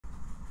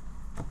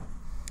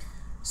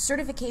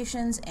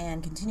Certifications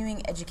and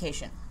continuing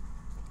education.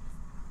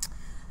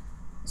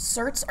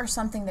 Certs are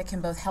something that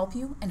can both help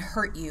you and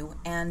hurt you,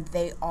 and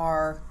they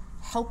are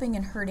helping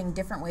and hurting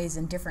different ways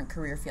in different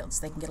career fields.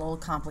 They can get a little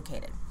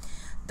complicated.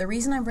 The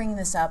reason I'm bringing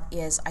this up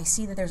is I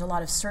see that there's a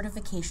lot of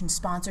certification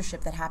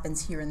sponsorship that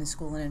happens here in the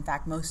school, and in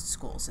fact most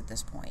schools at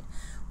this point,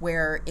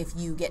 where if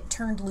you get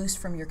turned loose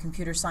from your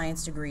computer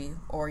science degree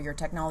or your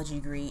technology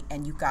degree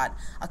and you've got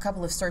a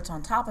couple of certs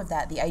on top of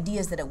that, the idea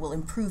is that it will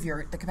improve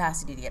the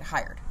capacity to get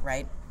hired,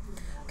 right?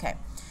 Okay,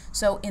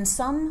 so in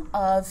some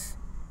of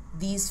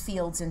these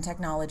fields in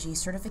technology,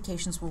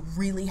 certifications will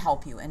really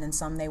help you, and in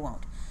some they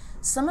won't.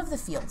 Some of the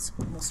fields,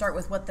 we'll start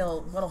with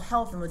what'll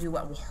help, and we'll do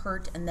what will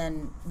hurt, and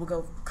then we'll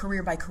go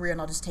career by career,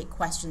 and I'll just take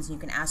questions, and you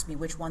can ask me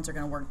which ones are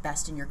going to work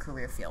best in your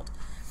career field.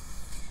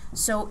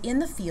 So in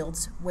the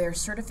fields where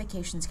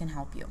certifications can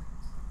help you,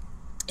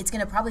 it's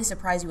going to probably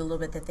surprise you a little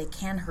bit that they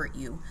can hurt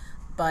you,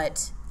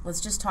 but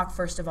let's just talk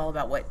first of all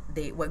about what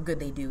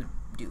good they do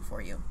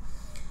for you.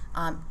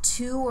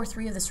 2 or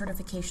 3 of the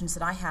certifications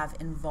that I have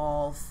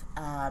involve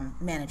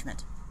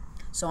management.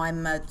 So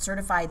I'm a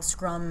certified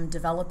Scrum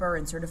developer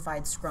and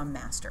certified Scrum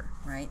master,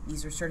 right?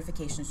 These are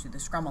certifications through the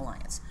Scrum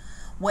Alliance.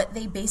 What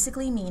they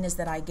basically mean is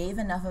that I gave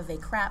enough of a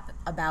crap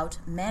about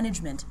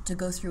management to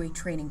go through a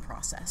training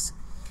process.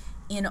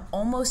 In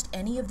almost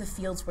any of the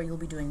fields where you'll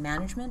be doing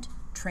management,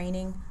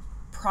 training,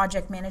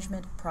 project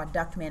management,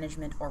 product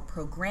management, or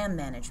program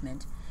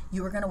management,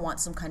 you are going to want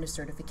some kind of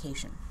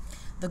certification.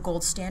 The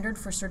gold standard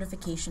for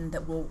certification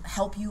that will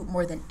help you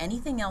more than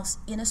anything else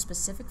in a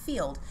specific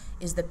field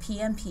is the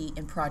PMP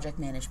in project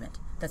management.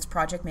 That's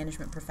Project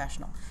Management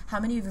Professional. How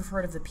many of you have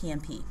heard of the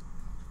PMP?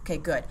 Okay,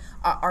 good.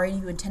 Are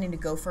you intending to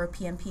go for a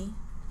PMP?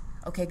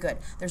 Okay, good.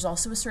 There's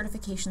also a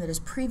certification that is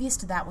previous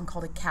to that one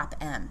called a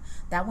CAP-M.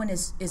 That one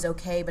is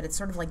okay, but it's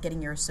sort of like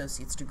getting your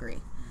associate's degree.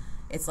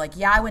 It's like,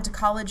 yeah, I went to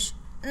college.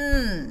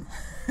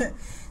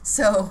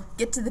 So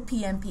get to the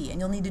PMP, and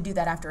you'll need to do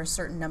that after a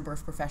certain number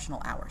of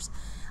professional hours.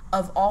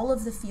 Of all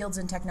of the fields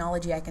in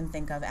technology I can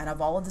think of, and of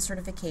all of the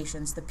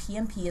certifications, the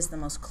PMP is the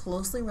most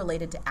closely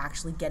related to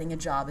actually getting a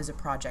job as a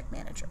project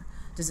manager.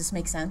 Does this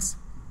make sense?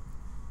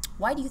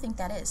 Why do you think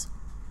that is?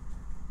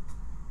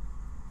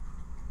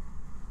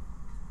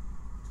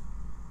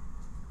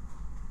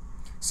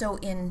 So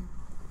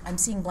I'm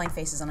seeing blank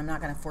faces, and I'm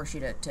not going to force you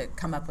to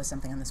come up with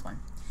something on this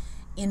one.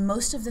 In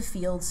most of the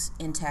fields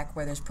in tech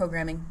where there's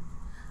programming,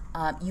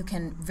 you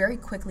can very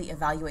quickly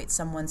evaluate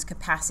someone's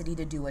capacity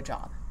to do a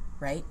job,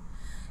 right?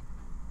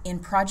 In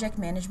project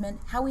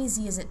management, how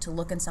easy is it to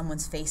look in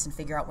someone's face and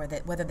figure out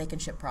whether they can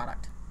ship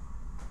product?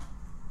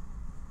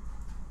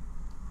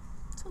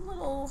 It's a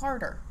little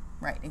harder.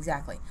 Right,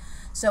 exactly.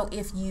 So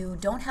if you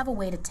don't have a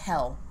way to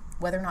tell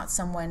whether or not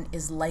someone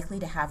is likely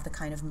to have the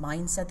kind of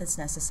mindset that's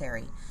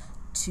necessary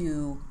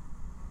to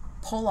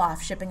pull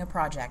off shipping a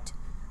project,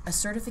 a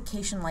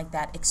certification like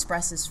that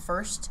expresses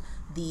first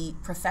the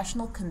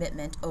professional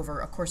commitment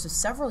over a course of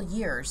several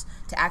years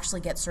to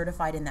actually get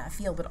certified in that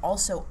field, but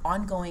also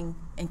ongoing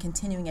and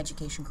continuing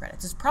education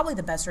credits. It's probably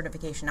the best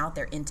certification out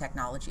there in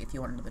technology, if you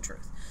want to know the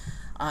truth.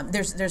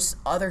 There's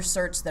other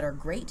certs that are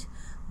great,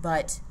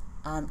 but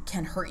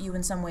can hurt you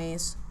in some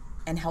ways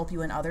and help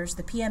you in others.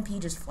 The PMP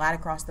just flat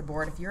across the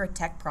board. If you're a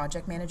tech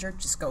project manager,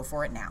 just go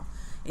for it now.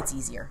 It's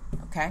easier,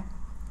 okay?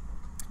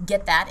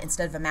 Get that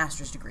instead of a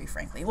master's degree,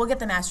 frankly. We'll get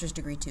the master's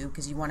degree too,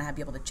 because you want to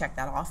be able to check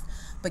that off,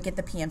 but get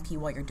the PMP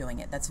while you're doing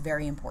it. That's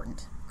very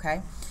important,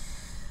 okay?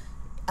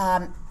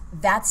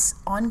 That's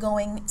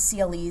ongoing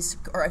CLEs,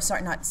 or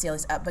sorry, not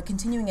CLEs, but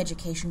continuing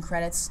education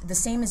credits, the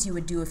same as you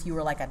would do if you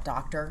were like a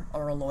doctor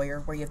or a lawyer,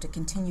 where you have to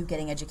continue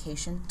getting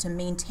education. To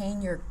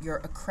maintain your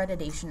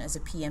accreditation as a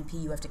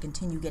PMP, you have to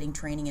continue getting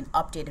training in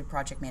updated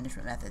project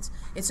management methods.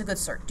 It's a good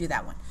cert. Do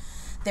that one.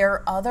 There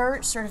are other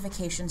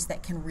certifications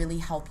that can really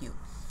help you.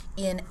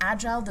 In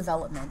agile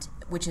development,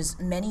 which is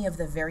many of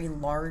the very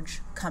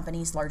large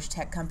companies, large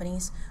tech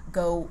companies,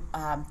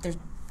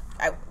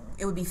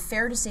 it would be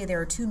fair to say there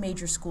are 2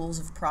 major schools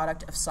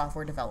of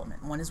software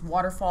development. One is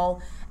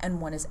waterfall and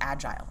one is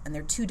agile. And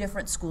they're 2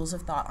 different schools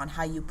of thought on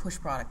how you push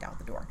product out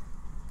the door.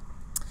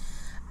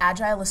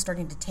 Agile is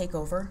starting to take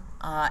over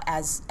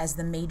as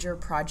the major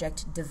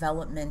project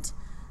development,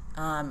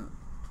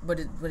 what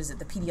is it,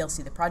 the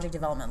PDLC, the project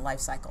development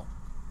lifecycle,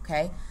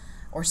 okay?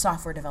 Or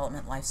software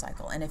development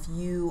lifecycle. And if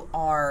you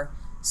are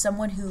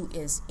someone who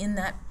is in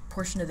that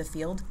portion of the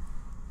field,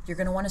 you're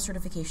going to want a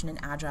certification in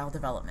agile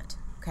development,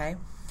 okay?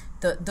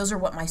 Those are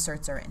what my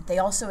certs are in. They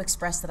also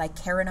express that I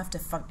care enough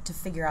to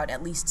figure out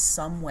at least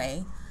some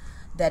way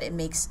that it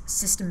makes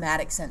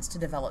systematic sense to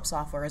develop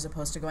software, as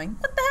opposed to going,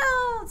 what the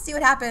hell, let's see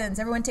what happens,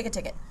 everyone take a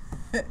ticket.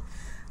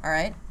 All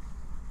right?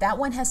 That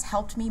one has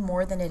helped me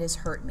more than it has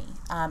hurt me.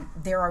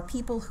 There are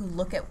people who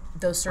look at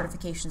those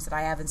certifications that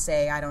I have and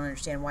say, I don't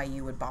understand why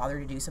you would bother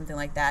to do something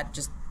like that,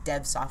 just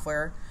dev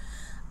software.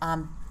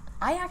 I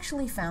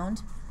actually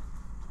found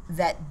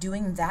that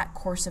doing that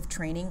course of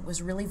training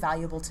was really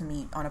valuable to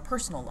me on a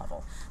personal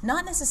level.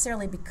 Not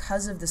necessarily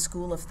because of the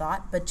school of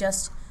thought, but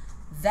just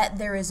that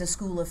there is a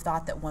school of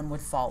thought that one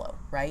would follow,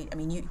 right? I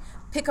mean, you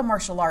pick a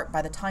martial art,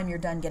 by the time you're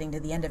done getting to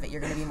the end of it,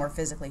 you're going to be more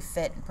physically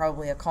fit and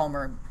probably a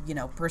calmer,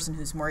 person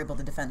who's more able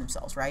to defend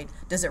themselves, right?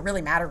 Does it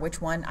really matter which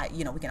one?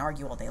 We can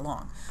argue all day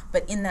long.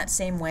 But in that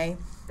same way,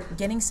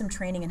 getting some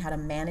training in how to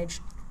manage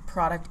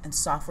product and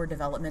software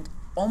development,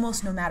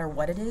 almost no matter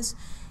what it is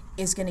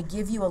going to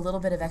give you a little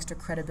bit of extra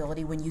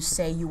credibility when you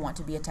say you want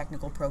to be a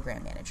technical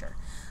program manager.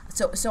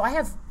 So I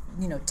have,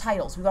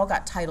 titles. We've all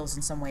got titles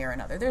in some way or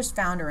another. There's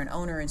founder and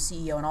owner and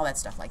CEO and all that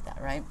stuff like that,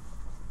 right?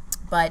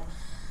 But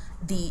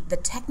the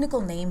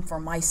technical name for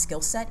my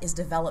skill set is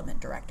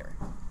development director.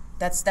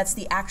 That's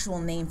the actual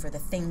name for the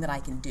thing that I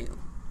can do,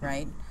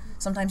 right?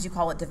 Sometimes you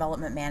call it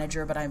development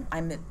manager, but I'm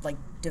like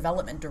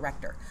development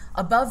director.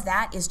 Above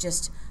that is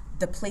just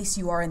the place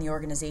you are in the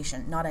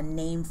organization, not a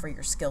name for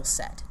your skill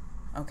set,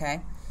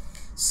 okay?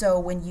 So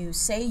when you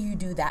say you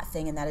do that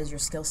thing and that is your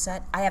skill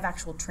set, I have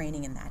actual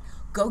training in that.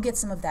 Go get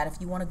some of that if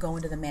you want to go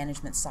into the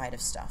management side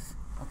of stuff,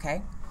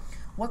 okay?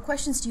 What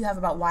questions do you have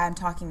about why I'm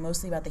talking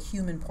mostly about the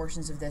human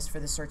portions of this for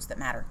the certs that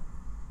matter?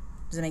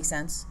 Does it make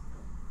sense?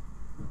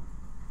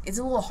 It's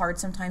a little hard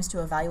sometimes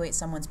to evaluate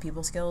someone's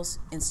people skills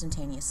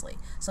instantaneously.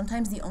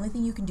 Sometimes the only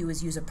thing you can do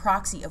is use a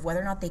proxy of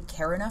whether or not they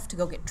care enough to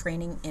go get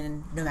training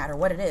in, no matter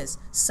what it is,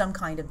 some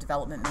kind of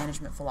development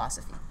management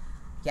philosophy.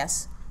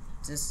 Yes?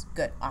 This is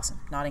good. Awesome.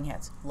 Nodding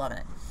heads. Loving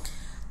it.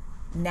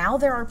 Now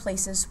there are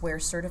places where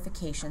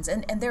certifications,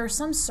 and there are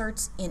some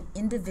certs in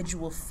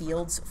individual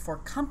fields for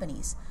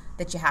companies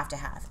that you have to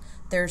have.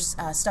 There's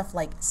stuff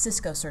like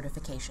Cisco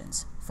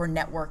certifications for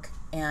network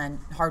and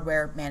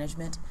hardware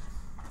management,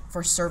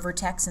 for server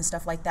techs and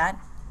stuff like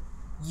that.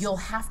 You'll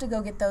have to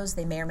go get those.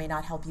 They may or may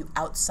not help you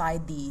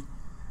outside the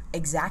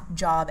exact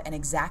job and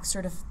exact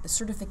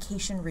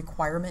certification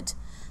requirement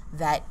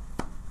that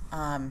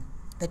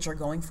that you're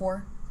going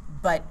for,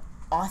 but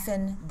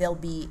often they'll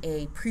be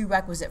a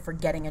prerequisite for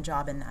getting a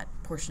job in that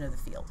portion of the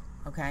field,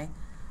 okay?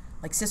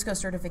 Like Cisco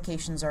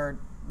certifications are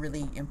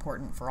really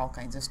important for all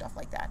kinds of stuff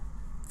like that,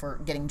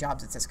 for getting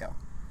jobs at Cisco.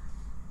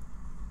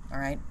 All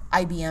right,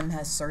 IBM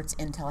has certs,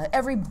 Intel,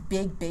 every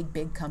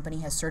big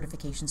company has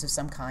certifications of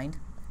some kind,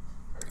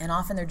 and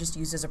often they're just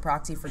used as a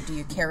proxy for do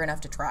you care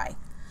enough to try.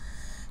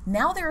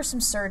 Now there are some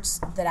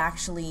certs that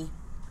actually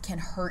can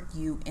hurt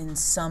you in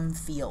some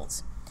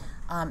fields.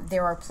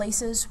 There are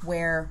places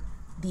where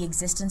the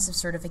existence of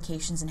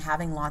certifications and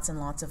having lots and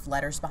lots of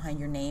letters behind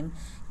your name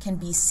can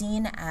be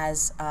seen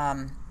as,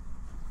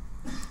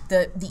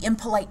 the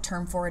impolite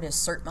term for it is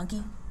cert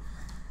monkey.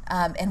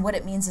 And what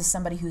it means is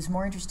somebody who's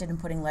more interested in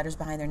putting letters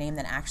behind their name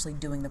than actually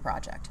doing the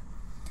project.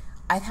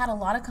 I've had a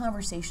lot of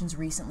conversations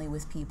recently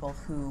with people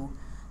who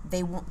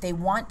they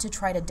want to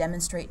try to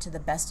demonstrate to the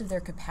best of their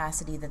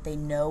capacity that they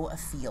know a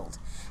field.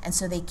 And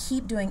so they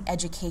keep doing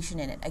education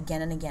in it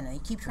again and again. And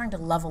they keep trying to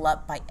level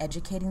up by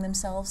educating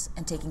themselves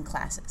and taking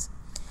classes.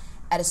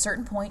 At a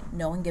certain point,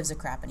 no one gives a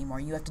crap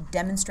anymore. You have to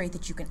demonstrate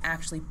that you can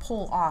actually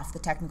pull off the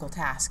technical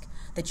task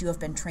that you have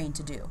been trained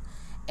to do.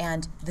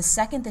 And the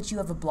second that you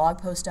have a blog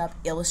post up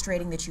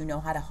illustrating that you know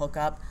how to hook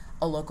up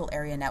a local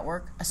area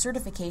network, a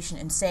certification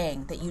in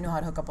saying that you know how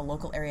to hook up a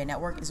local area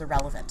network is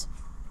irrelevant.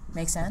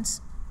 Make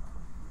sense?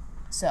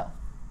 So,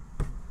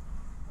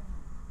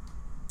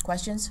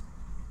 questions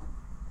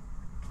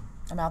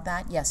about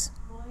that? Yes?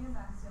 William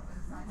accidentally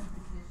signed a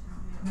petition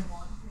he didn't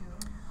want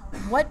to.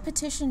 What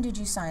petition did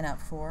you sign up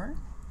for?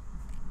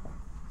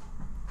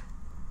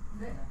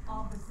 The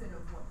opposite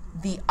of what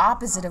you The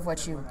opposite of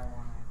what you...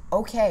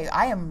 Okay,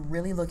 I am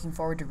really looking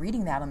forward to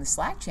reading that on the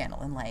Slack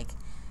channel in like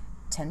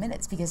 10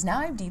 minutes because now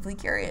I'm deeply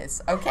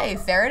curious. Okay,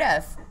 fair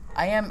enough.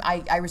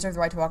 I reserve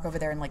the right to walk over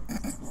there and like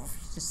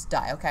just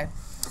die, okay?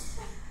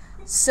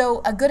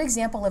 So a good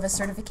example of a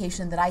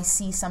certification that I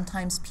see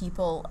sometimes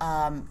people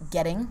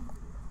getting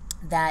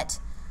that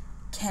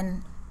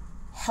can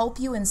help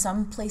you in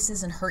some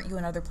places and hurt you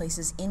in other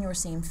places in your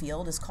same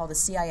field is called a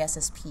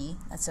CISSP.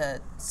 That's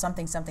a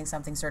something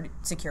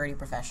security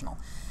professional.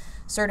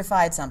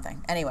 Certified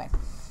something. Anyway.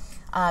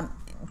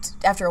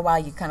 After a while,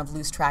 you kind of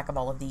lose track of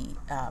all of the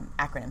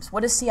acronyms.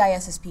 What does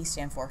CISSP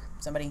stand for?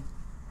 Somebody?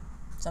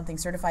 Something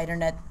certified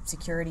internet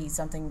security,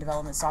 something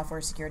development,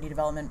 software security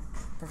development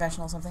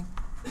professional, something?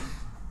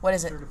 What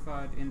is it?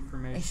 Certified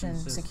Information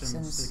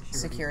Systems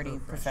Security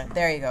Professional.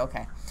 There you go,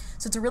 okay.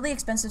 So it's a really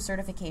expensive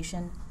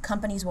certification.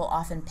 Companies will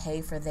often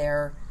pay for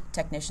their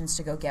technicians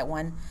to go get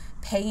one.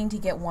 Paying to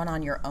get one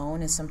on your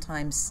own is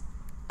sometimes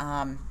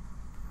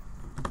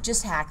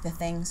just hack the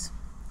things.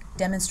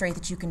 Demonstrate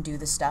that you can do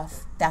the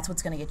stuff. That's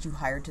what's going to get you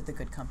hired to the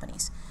good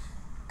companies.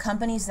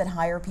 Companies that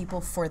hire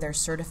people for their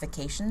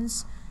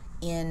certifications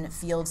in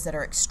fields that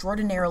are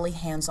extraordinarily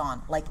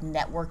hands-on, like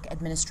network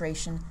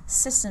administration,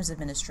 systems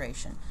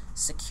administration,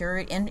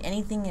 security, and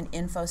anything in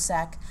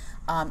InfoSec,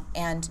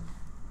 and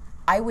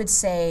I would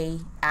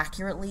say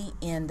accurately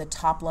in the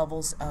top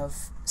levels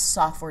of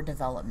software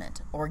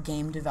development or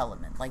game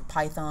development, like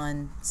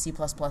Python, C++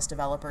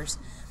 developers.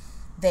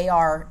 They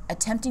are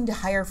attempting to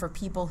hire for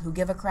people who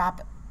give a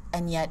crap,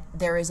 and yet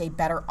there is a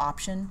better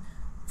option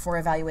for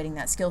evaluating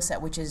that skill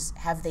set, which is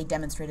have they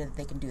demonstrated that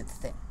they can do the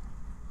thing.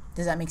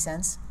 Does that make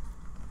sense?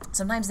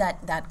 Sometimes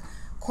that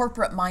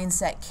corporate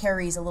mindset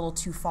carries a little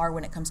too far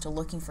when it comes to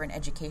looking for an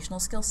educational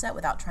skill set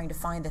without trying to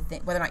find the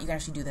thing, whether or not you can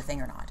actually do the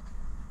thing or not.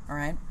 All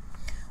right?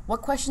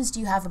 What questions do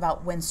you have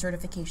about when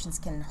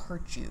certifications can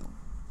hurt you?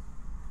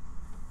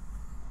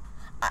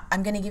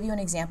 I'm going to give you an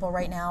example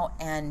right now,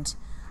 and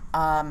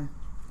I'm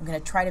going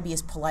to try to be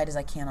as polite as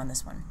I can on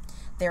this one.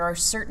 There are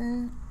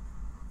certain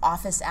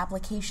office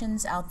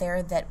applications out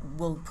there that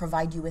will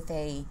provide you with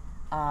a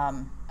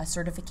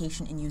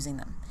certification in using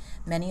them.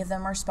 Many of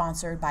them are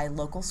sponsored by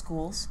local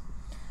schools.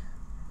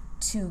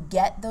 To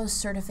get those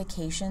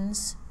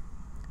certifications,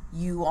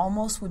 you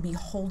almost would be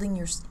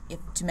holding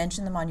to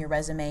mention them on your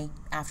resume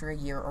after a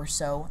year or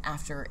so,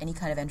 after any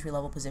kind of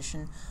entry-level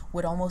position,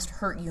 would almost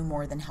hurt you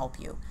more than help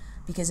you,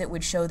 because it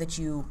would show that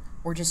you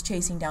were just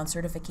chasing down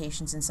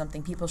certifications in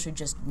something people should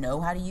just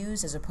know how to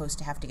use as opposed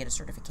to have to get a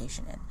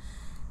certification in.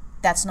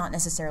 That's not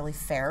necessarily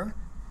fair,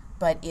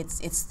 but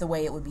it's the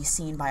way it would be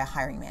seen by a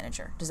hiring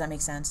manager. Does that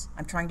make sense?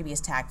 I'm trying to be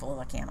as tactful as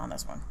I can on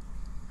this one.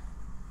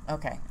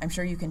 Okay, I'm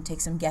sure you can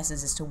take some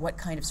guesses as to what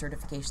kind of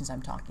certifications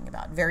I'm talking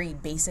about. Very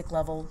basic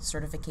level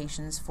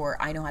certifications for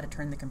I know how to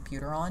turn the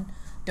computer on.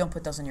 Don't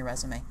put those on your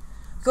resume.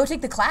 Go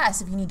take the class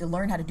if you need to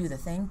learn how to do the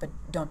thing, but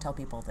don't tell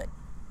people that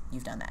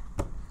you've done that.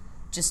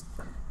 Just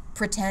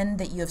pretend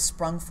that you have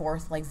sprung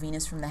forth like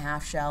Venus from the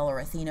half shell or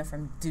Athena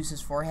from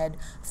Zeus's forehead,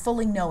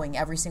 fully knowing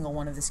every single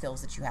one of the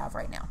skills that you have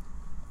right now.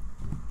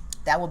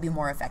 That will be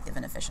more effective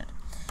and efficient.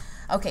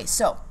 Okay,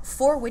 so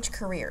for which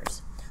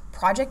careers?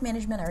 Project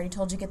management, I already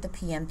told you, get the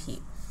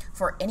PMP.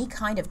 For any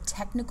kind of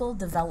technical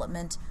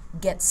development,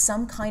 get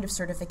some kind of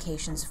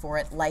certifications for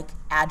it, like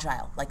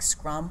Agile, like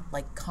Scrum,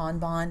 like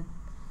Kanban,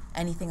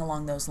 anything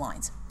along those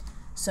lines.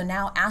 So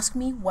now ask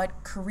me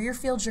what career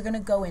fields you're going to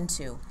go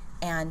into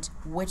and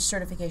which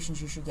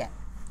certifications you should get.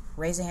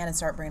 Raise a hand and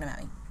start bringing them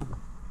at me.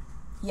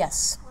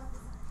 Yes?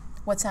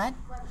 What's that?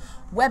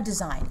 Web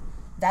design.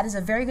 That is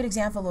a very good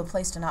example of a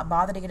place to not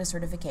bother to get a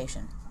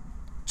certification.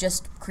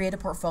 Just create a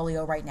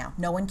portfolio right now.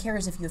 No one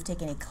cares if you have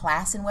taken a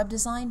class in web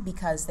design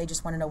because they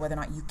just want to know whether or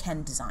not you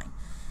can design.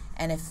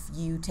 And if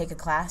you take a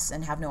class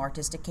and have no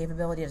artistic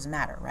capability, it doesn't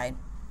matter, right?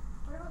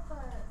 What about the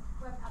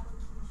web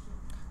application?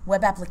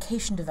 Web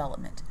application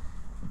development.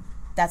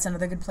 That's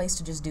another good place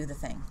to just do the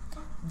thing.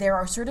 There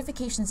are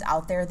certifications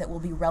out there that will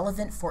be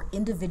relevant for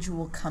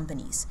individual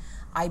companies.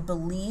 I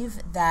believe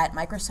that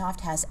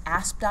Microsoft has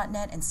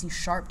ASP.NET and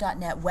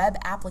C#.NET web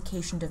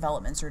application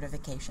development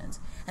certifications.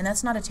 And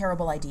that's not a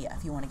terrible idea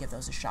if you want to give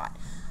those a shot.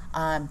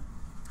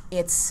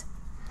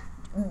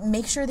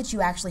 Make sure that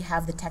you actually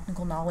have the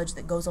technical knowledge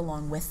that goes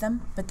along with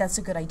them, but that's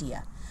a good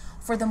idea.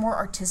 For the more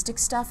artistic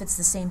stuff, it's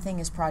the same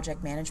thing as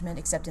project management,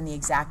 except in the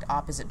exact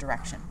opposite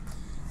direction.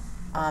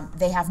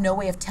 They have no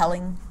way of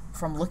telling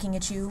from looking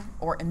at you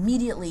or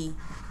immediately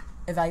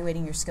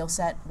evaluating your skill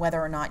set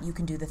whether or not you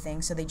can do the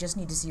thing, so they just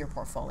need to see your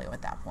portfolio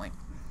at that point.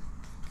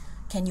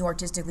 Can you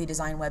artistically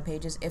design web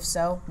pages? If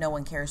so, no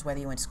one cares whether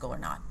you went to school or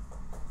not.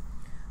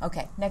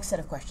 Okay, next set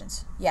of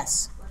questions.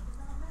 Yes?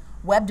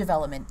 Web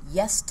development,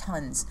 yes,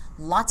 tons.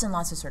 Lots and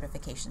lots of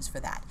certifications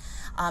for that.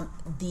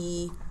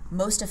 The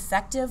most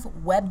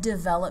effective web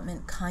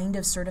development kind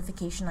of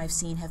certification I've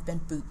seen have been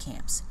boot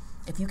camps.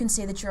 If you can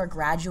say that you're a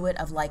graduate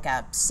of like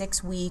a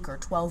 6-week or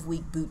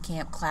 12-week boot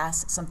camp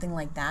class, something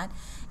like that,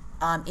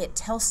 it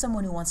tells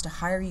someone who wants to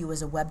hire you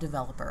as a web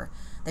developer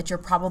that you're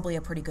probably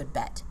a pretty good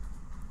bet.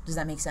 Does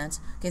that make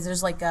sense? Okay,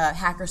 there's like a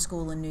hacker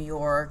school in New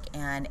York,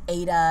 and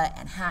Ada,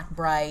 and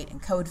Hackbright,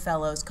 and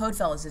Codefellows.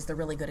 Codefellows is the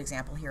really good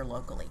example here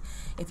locally.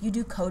 If you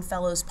do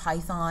Codefellows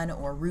Python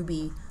or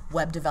Ruby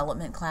web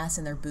development class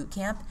in their boot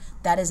camp,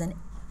 that is an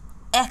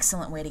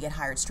excellent way to get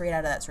hired straight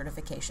out of that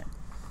certification.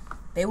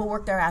 They will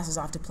work their asses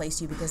off to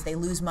place you because they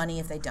lose money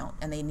if they don't,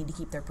 and they need to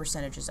keep their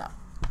percentages up.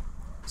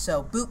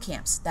 So boot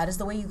camps, that is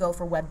the way you go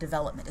for web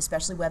development,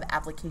 especially web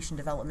application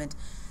development.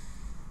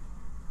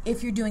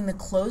 If you're doing the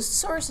closed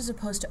source as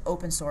opposed to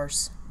open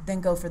source,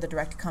 then go for the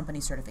direct company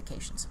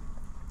certifications.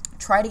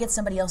 Try to get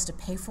somebody else to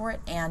pay for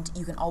it, and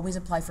you can always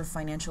apply for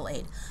financial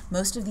aid.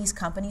 Most of these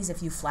companies,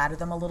 if you flatter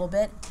them a little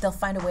bit, they'll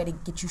find a way to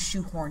get you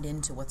shoehorned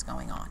into what's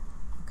going on,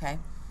 okay?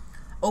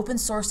 Open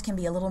source can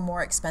be a little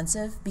more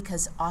expensive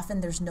because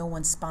often there's no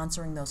one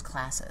sponsoring those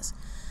classes.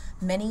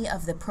 Many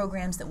of the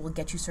programs that will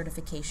get you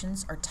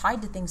certifications are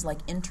tied to things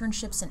like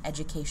internships and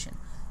education.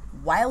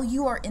 While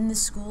you are in the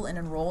school and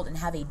enrolled and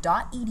have a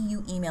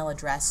 .edu email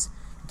address,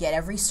 get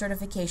every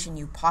certification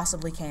you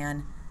possibly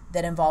can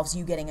that involves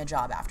you getting a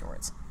job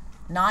afterwards.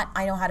 Not,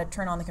 I know how to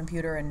turn on the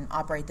computer and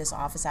operate this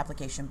office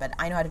application, but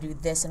I know how to do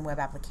this in web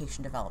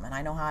application development.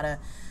 I know how to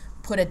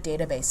put a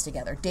database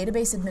together.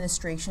 Database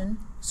administration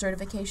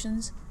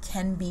certifications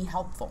can be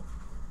helpful.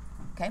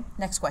 Okay,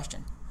 next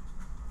question.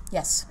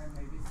 Yes? And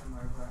maybe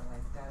similar, but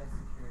like data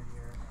security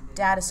or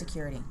data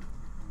security.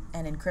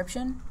 And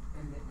encryption?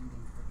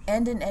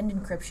 End-to-end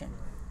encryption.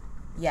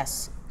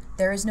 Yes.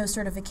 There is no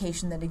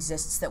certification that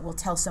exists that will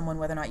tell someone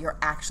whether or not you're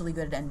actually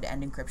good at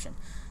end-to-end encryption.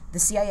 The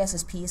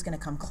CISSP is going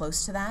to come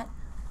close to that.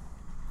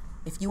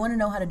 If you want to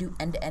know how to do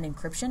end-to-end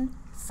encryption,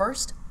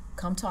 first,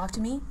 come talk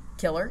to me,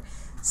 killer.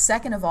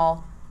 Second of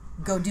all,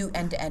 go do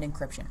end-to-end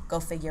encryption. Go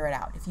figure it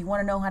out. If you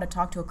want to know how to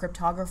talk to a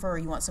cryptographer or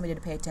you want somebody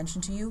to pay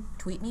attention to you,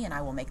 tweet me and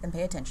I will make them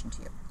pay attention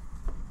to you.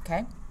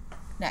 Okay?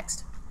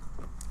 Next.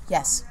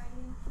 Yes?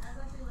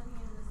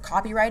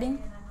 Copywriting?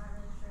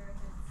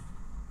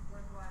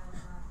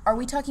 Are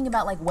we talking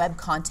about like web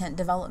content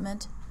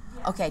development?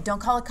 Yeah. Okay, don't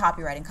call it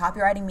copywriting.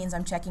 Copywriting means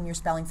I'm checking your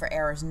spelling for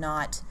errors,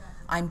 not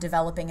I'm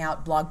developing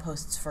out blog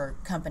posts for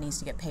companies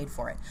to get paid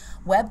for it.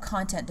 Web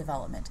content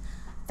development.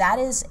 That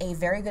is a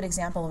very good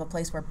example of a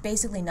place where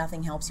basically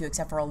nothing helps you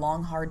except for a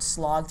long, hard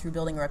slog through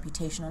building a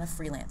reputation on a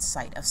freelance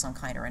site of some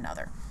kind or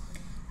another.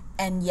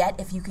 And yet,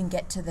 if you can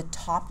get to the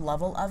top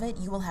level of it,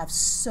 you will have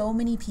so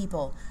many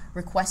people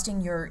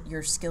requesting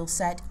your skill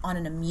set on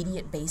an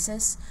immediate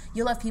basis.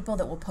 You'll have people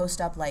that will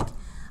post up like,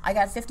 I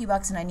got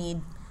 $50 and I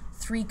need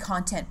 3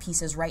 content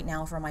pieces right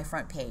now for my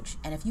front page.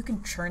 And if you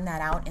can churn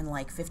that out in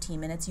like 15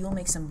 minutes, you will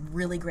make some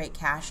really great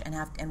cash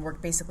and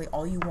work basically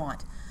all you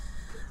want.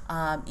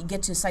 You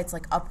get to sites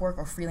like Upwork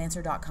or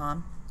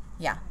freelancer.com.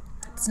 Yeah,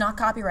 it's not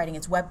copywriting,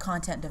 it's web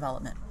content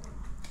development.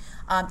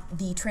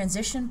 The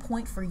transition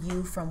point for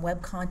you from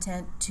web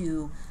content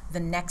to the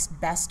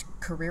next best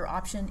career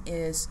option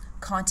is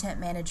content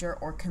manager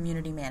or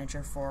community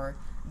manager for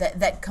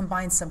that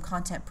combines some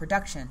content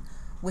production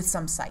with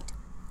some site.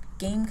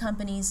 Game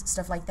companies,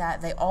 stuff like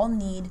that, they all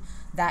need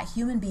that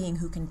human being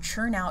who can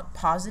churn out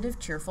positive,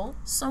 cheerful,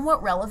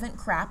 somewhat relevant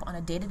crap on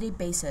a day-to-day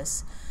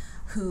basis,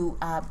 who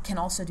can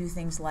also do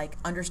things like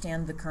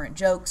understand the current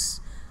jokes,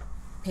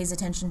 pays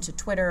attention to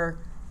Twitter,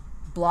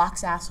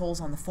 blocks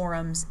assholes on the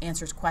forums,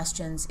 answers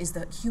questions, is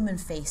the human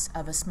face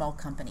of a small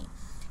company.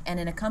 And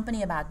in a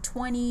company about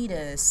 20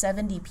 to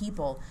 70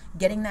 people,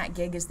 getting that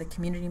gig as the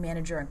community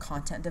manager and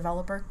content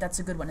developer, that's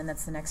a good one, and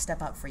that's the next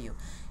step up for you.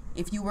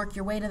 If you work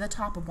your way to the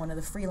top of one of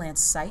the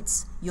freelance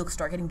sites, you'll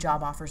start getting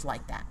job offers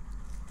like that.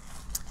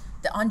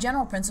 On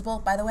general principle,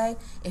 by the way,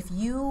 if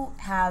you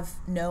have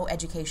no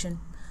education,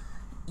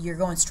 you're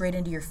going straight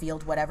into your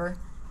field, whatever,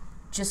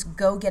 just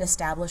go get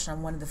established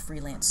on one of the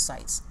freelance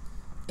sites.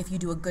 If you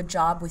do a good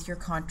job with your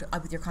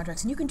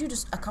contracts, and you can do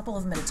just a couple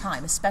of them at a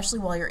time, especially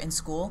while you're in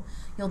school,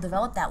 you'll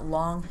develop that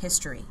long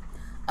history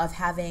of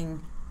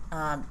having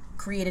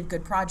created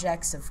good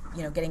projects, of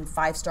getting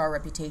 5-star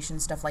reputation,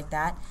 stuff like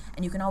that,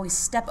 and you can always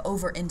step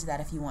over into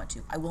that if you want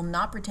to. I will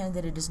not pretend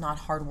that it is not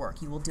hard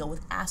work. You will deal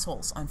with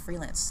assholes on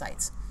freelance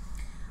sites.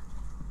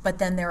 But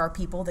then there are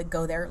people that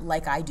go there,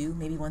 like I do,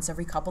 maybe once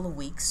every couple of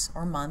weeks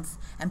or month,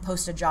 and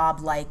post a job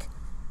like,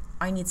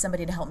 I need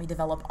somebody to help me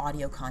develop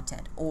audio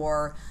content,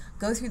 or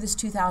go through this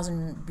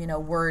 2,000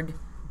 word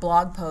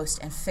blog post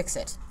and fix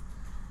it,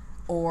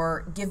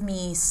 or give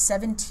me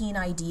 17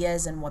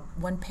 ideas and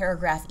 1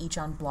 paragraph each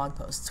on blog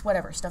posts,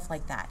 whatever, stuff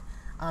like that.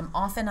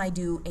 Often I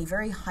do a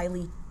very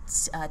highly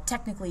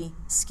technically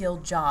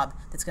skilled job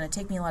that's going to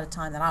take me a lot of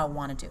time that I don't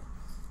want to do,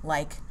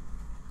 like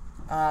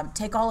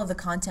take all of the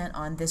content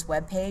on this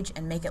web page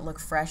and make it look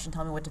fresh and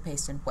tell me what to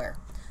paste in where.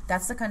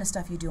 That's the kind of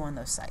stuff you do on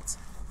those sites.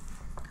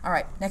 All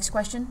right, next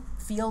question,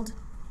 field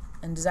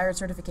and desired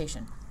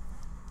certification.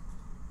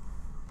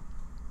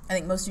 I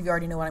think most of you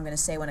already know what I'm going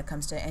to say when it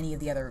comes to any of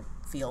the other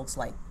fields.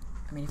 Like,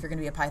 I mean, if you're going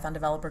to be a Python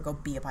developer, go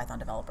be a Python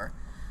developer.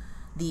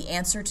 The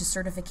answer to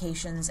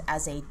certifications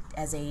as a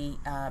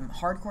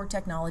hardcore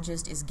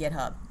technologist is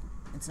GitHub.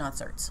 It's not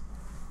certs.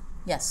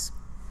 Yes?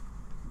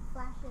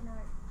 Flash in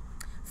art.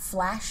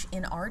 Flash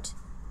in art?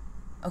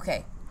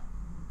 Okay.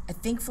 I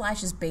think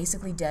Flash is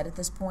basically dead at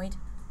this point,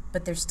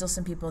 but there's still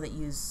some people that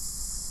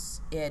use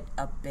it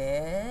a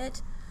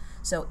bit.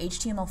 So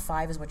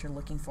HTML5 is what you're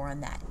looking for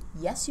on that.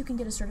 Yes, you can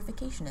get a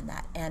certification in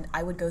that, and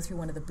I would go through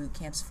one of the boot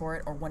camps for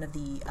it, or one of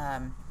the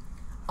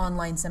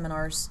online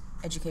seminars,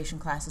 education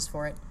classes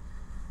for it.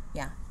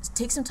 Yeah,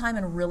 take some time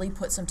and really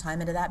put some time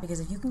into that, because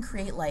if you can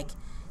create like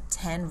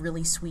 10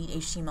 really sweet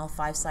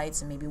HTML5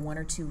 sites and maybe 1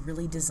 or 2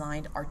 really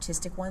designed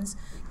artistic ones,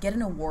 get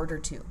an award or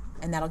 2,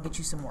 and that'll get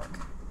you some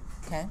work.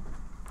 Okay?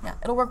 Yeah,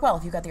 it'll work well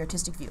if you've got the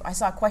artistic view. I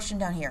saw a question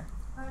down here.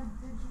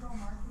 Digital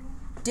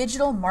marketing?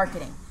 Digital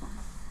marketing.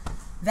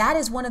 That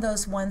is one of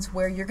those ones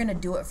where you're going to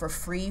do it for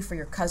free for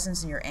your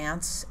cousins and your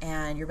aunts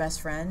and your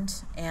best friend,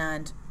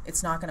 and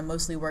it's not going to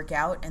mostly work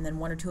out, and then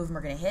 1 or 2 of them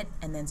are going to hit,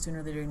 and then sooner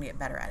or later you're going to get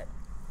better at it.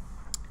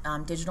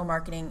 Digital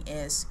marketing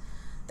is,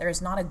 there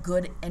is not a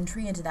good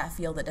entry into that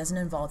field that doesn't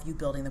involve you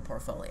building the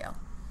portfolio.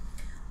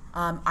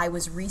 I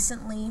was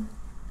recently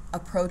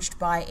approached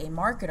by a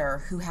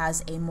marketer who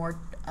has a more,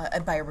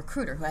 by a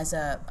recruiter who has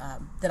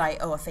a, that I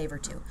owe a favor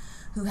to,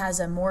 who has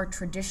a more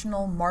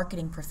traditional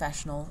marketing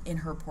professional in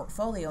her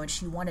portfolio, and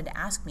she wanted to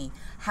ask me,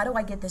 how do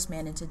I get this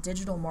man into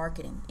digital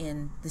marketing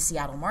in the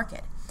Seattle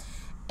market?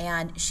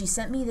 And she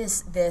sent me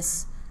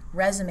this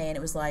resume, and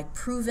it was like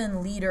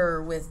proven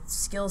leader with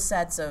skill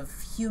sets of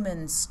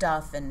human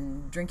stuff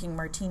and drinking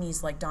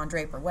martinis like Don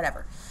Draper,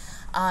 whatever.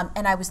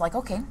 And I was like,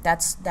 okay,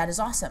 that is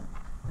awesome.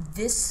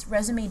 This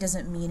resume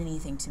doesn't mean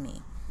anything to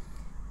me.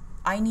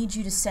 I need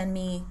you to send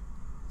me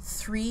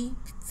 3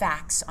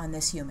 facts on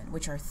this human,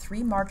 which are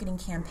 3 marketing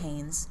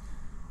campaigns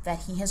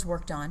that he has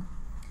worked on,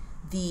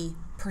 the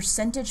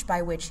percentage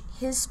by which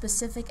his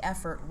specific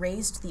effort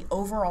raised the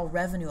overall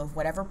revenue of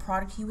whatever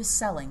product he was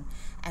selling,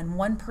 and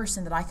one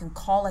person that I can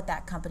call at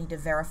that company to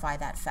verify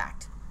that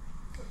fact.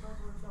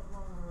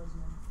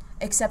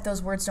 Except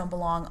those words don't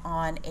belong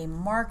on a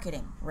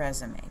marketing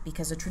resume,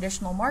 because a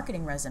traditional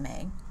marketing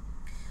resume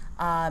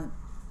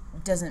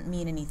doesn't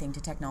mean anything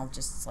to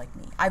technologists like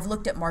me. I've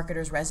looked at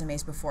marketers'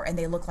 resumes before, and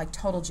they look like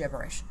total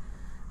gibberish.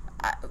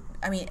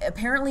 I mean,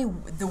 apparently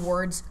the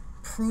words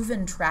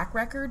proven track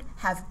record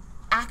have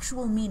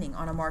actual meaning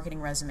on a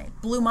marketing resume.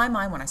 Blew my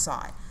mind when I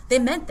saw it. They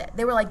meant that.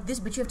 They were like, "This,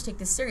 but you have to take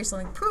this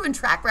seriously." Like, proven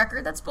track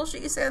record? That's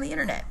bullshit you say on the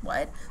internet.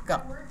 What? Go.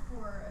 I work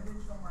for a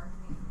digital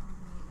marketing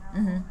company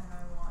now, and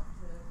I want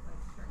to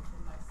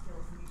strengthen my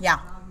skills and be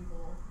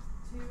valuable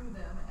to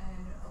them.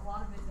 And a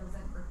lot of it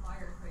doesn't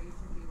require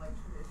creativity like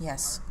traditional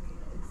marketing. It's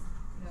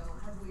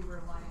heavily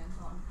reliant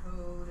on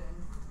code and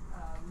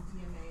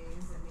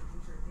DMAs and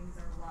making sure things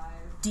are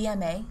live.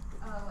 DMA?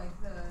 Like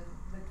the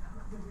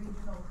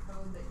regional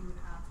code that you would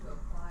have to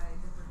apply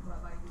different web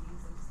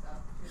IDs and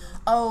stuff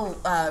to.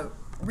 Oh,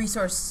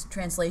 resource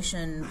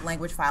translation,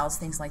 language files,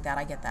 things like that.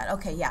 I get that.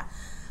 Okay, yeah.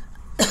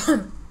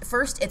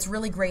 First, it's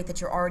really great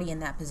that you're already in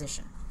that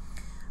position.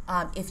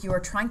 If you are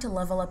trying to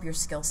level up your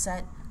skill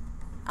set,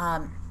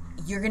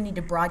 you're going to need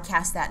to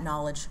broadcast that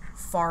knowledge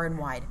far and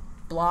wide.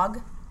 Blog,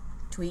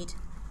 tweet,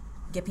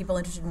 get people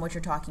interested in what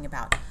you're talking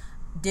about.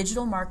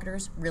 Digital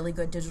marketers, really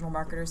good digital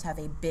marketers, have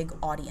a big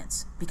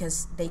audience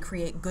because they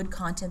create good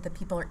content that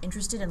people are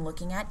interested in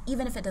looking at,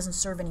 even if it doesn't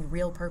serve any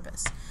real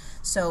purpose.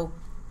 So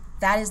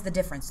that is the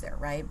difference there,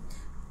 right?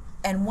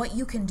 And what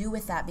you can do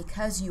with that,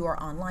 because you are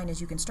online,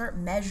 is you can start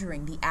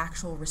measuring the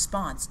actual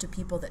response to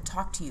people that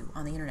talk to you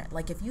on the internet.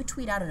 Like if you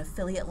tweet out an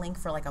affiliate link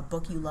for like a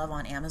book you love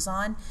on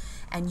Amazon,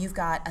 and you've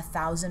got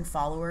 1,000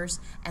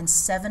 followers and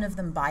 7 of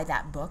them buy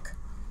that book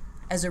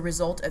as a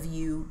result of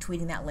you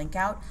tweeting that link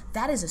out,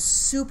 that is a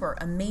super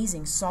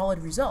amazing, solid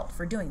result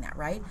for doing that,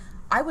 right?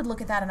 I would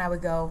look at that and I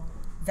would go,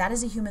 that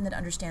is a human that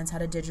understands how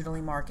to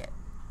digitally market.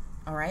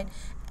 All right,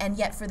 and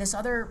yet for this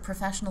other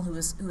professional who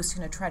is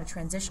going to try to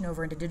transition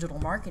over into digital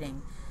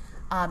marketing,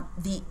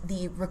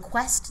 the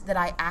request that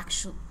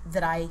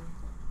I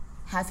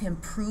have him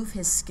prove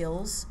his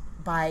skills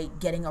by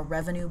getting a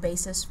revenue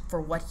basis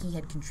for what he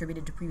had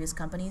contributed to previous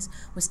companies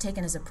was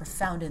taken as a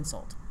profound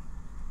insult.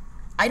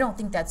 I don't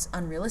think that's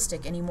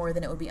unrealistic any more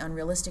than it would be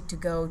unrealistic to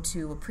go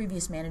to a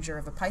previous manager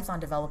of a Python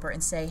developer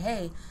and say,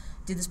 "Hey,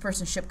 did this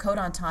person ship code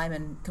on time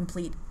and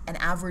complete an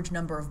average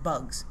number of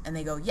bugs?" And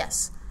they go,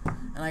 "Yes."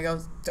 And I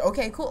go,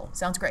 "Okay, cool.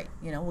 Sounds great.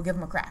 We'll give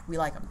them a crack. We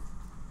like them."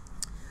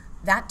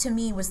 That to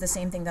me was the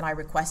same thing that I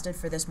requested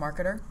for this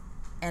marketer,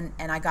 and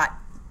I got,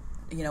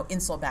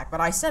 insult back. But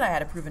I said I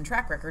had a proven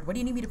track record. What do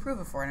you need me to prove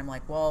it for? And I'm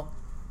like, well,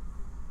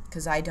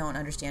 because I don't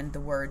understand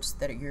the words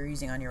that you're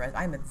using on your resume.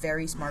 I'm a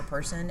very smart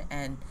person,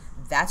 and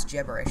that's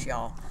gibberish,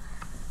 y'all.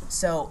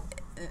 So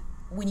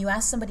when you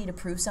ask somebody to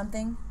prove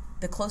something,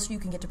 the closer you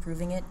can get to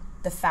proving it,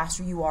 the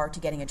faster you are to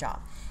getting a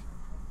job.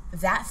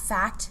 That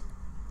fact,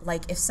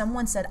 like if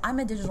someone said, "I'm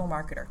a digital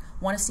marketer,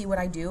 want to see what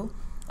I do?"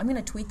 I'm going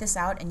to tweet this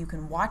out and you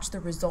can watch the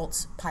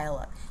results pile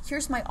up.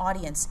 Here's my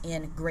audience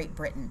in Great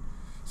Britain.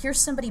 Here's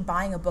somebody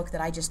buying a book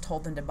that I just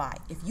told them to buy.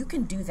 If you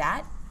can do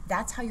that,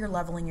 that's how you're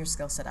leveling your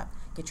skill set up.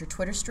 Get your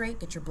Twitter straight,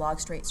 get your blog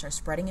straight, start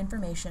spreading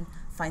information,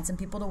 find some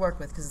people to work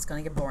with because it's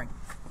going to get boring.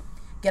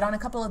 Get on a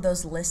couple of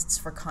those lists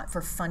for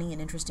funny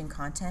and interesting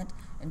content,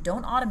 and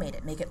don't automate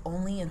it. Make it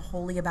only and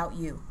wholly about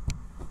you.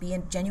 Be a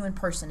genuine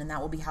person, and that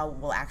will be how it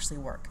will actually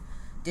work.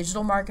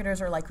 Digital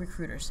marketers are like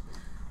recruiters.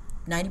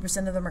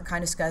 90% of them are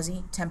kind of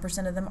scuzzy.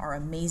 10% of them are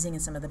amazing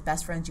and some of the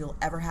best friends you'll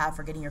ever have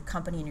for getting your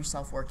company and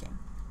yourself working.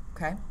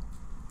 Okay?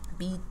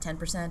 Be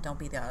 10%, don't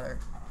be the other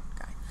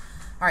guy.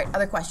 All right,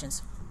 other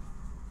questions?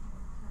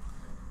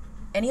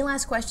 Any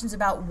last questions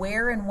about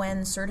where and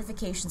when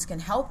certifications can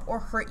help or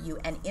hurt you,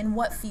 and in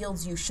what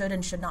fields you should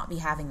and should not be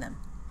having them?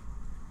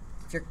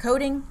 If you're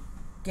coding,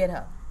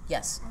 GitHub.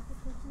 Yes?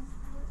 Application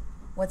support.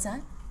 What's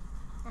that?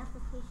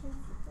 Application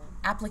support.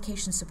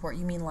 Application support.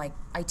 You mean like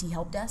IT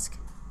help desk?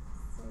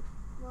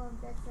 Well,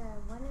 that's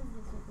one of the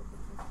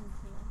certifications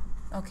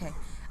here. Okay.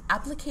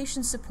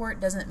 Application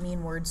support doesn't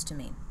mean words to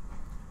me.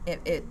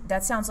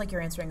 That sounds like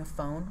you're answering a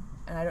phone,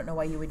 and I don't know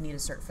why you would need a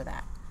cert for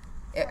that.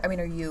 I mean,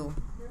 are you...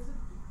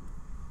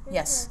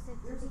 Yes.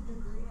 There's a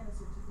degree and a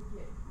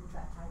certificate with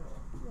that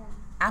title. Yeah.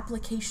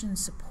 Application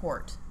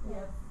support.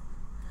 Yep.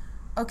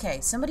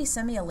 Okay, somebody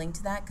send me a link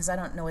to that because I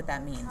don't know what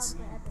that means.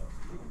 I'll grab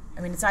it.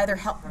 I mean, it's either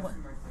help...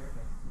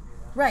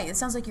 Right, it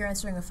sounds like you're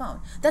answering a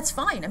phone. That's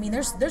fine. I mean,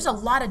 there's a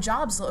lot of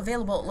jobs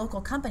available at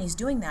local companies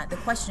doing that. The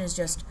question is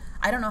just,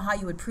 I don't know how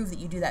you would prove that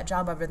you do that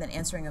job other than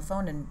answering a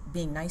phone and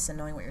being nice and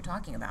knowing what you're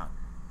talking about.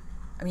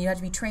 I mean, you have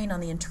to be trained on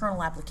the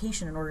internal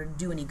application in order to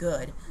do any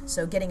good.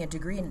 So getting a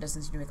degree in it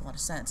doesn't seem to make a lot of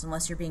sense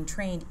unless you're being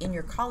trained in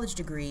your college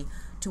degree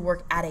to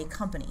work at a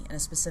company, in a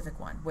specific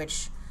one,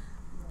 which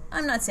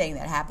I'm not saying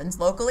that happens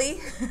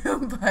locally,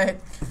 but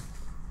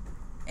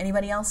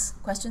anybody else?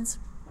 Questions?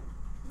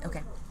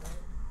 Okay.